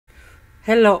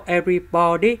Hello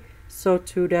everybody. So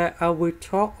today I will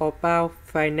talk about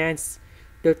finance.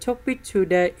 The topic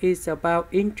today is about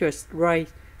interest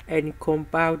rate and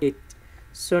compounded.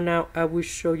 So now I will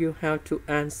show you how to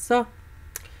answer.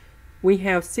 We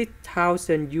have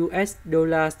 6,000 US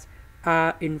dollars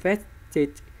are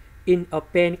invested in a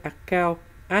bank account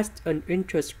at an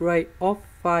interest rate of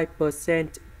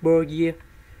 5% per year.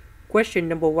 Question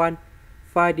number 1.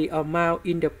 Find the amount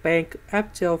in the bank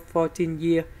after 14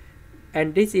 years,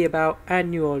 and this is about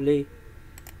annually.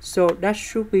 So that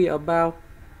should be about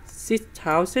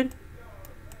 6,000.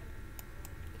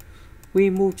 We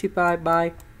multiply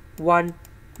by 1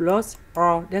 plus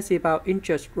R, that's about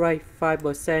interest rate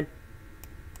 5%.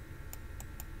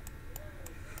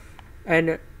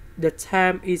 And the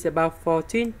time is about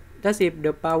 14, that's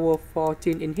the power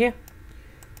 14 in here.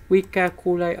 We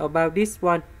calculate about this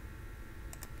one,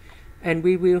 and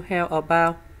we will have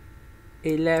about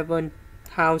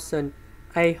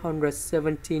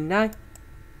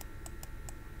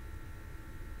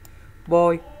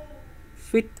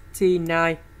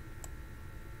 11,879.59.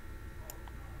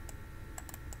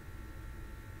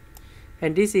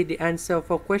 And this is the answer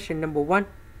for question number 1.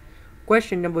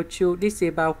 Question number 2, this is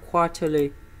about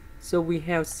quarterly. So we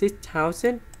have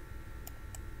 6,000.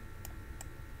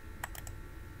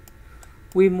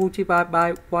 We multiply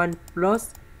by 1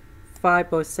 plus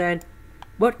 5%.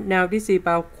 But now this is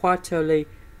about quarterly.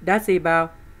 That's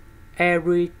about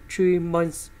every 3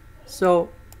 months. So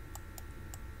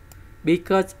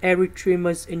because every 3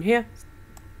 months in here,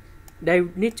 they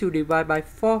need to divide by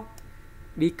 4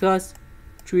 because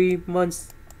 3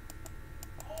 months.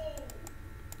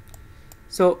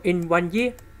 So in 1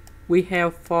 year, we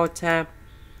have 4 times.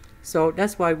 So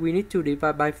that's why we need to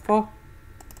divide by 4.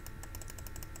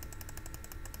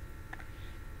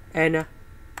 And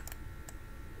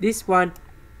this one,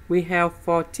 we have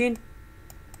 14.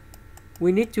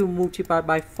 We need to multiply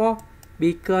by 4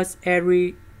 because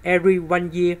every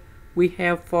 1 year, we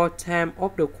have 4 times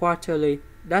of the quarterly.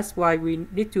 That's why we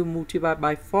need to multiply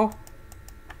by 4.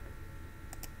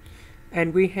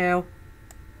 And we have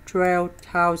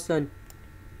 12,000.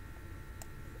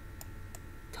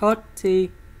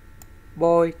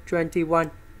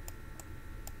 30.21.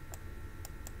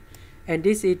 And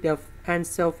this is the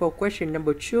answer for question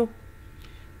number 2.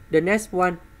 The next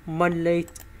one, monthly.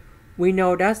 We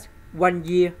know that 1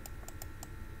 year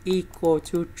equal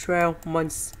to 12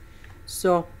 months.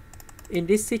 So in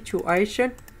this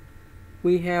situation,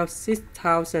 we have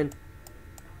 6,000.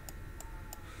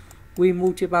 We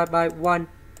multiply by 1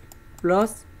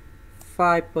 plus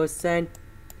 5%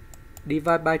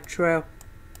 divided by 12.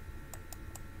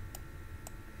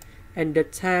 And the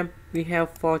time, we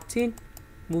have 14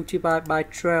 multiplied by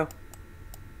 12.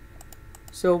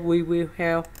 So we will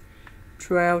have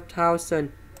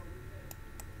 12,000.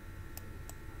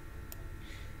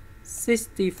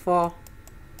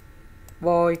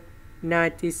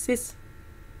 64.96.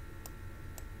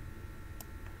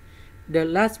 The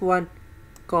last one,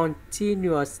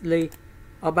 continuously.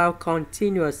 About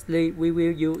continuously, we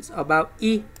will use about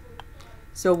E.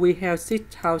 So we have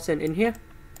 6,000 in here.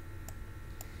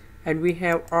 And we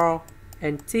have R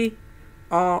and T.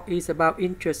 R is about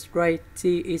interest rate,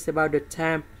 T is about the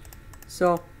time.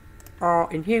 So R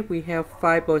in here we have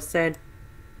 5%.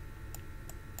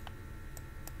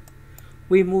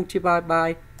 We multiply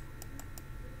by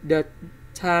the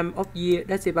time of year,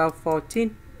 that's about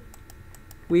 14.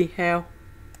 We have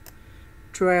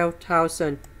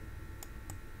 12,000.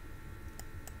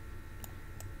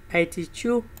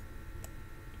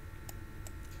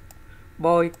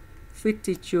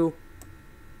 82.52.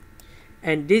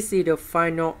 And this is the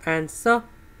final answer.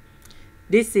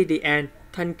 This is the end.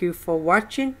 Thank you for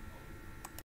watching.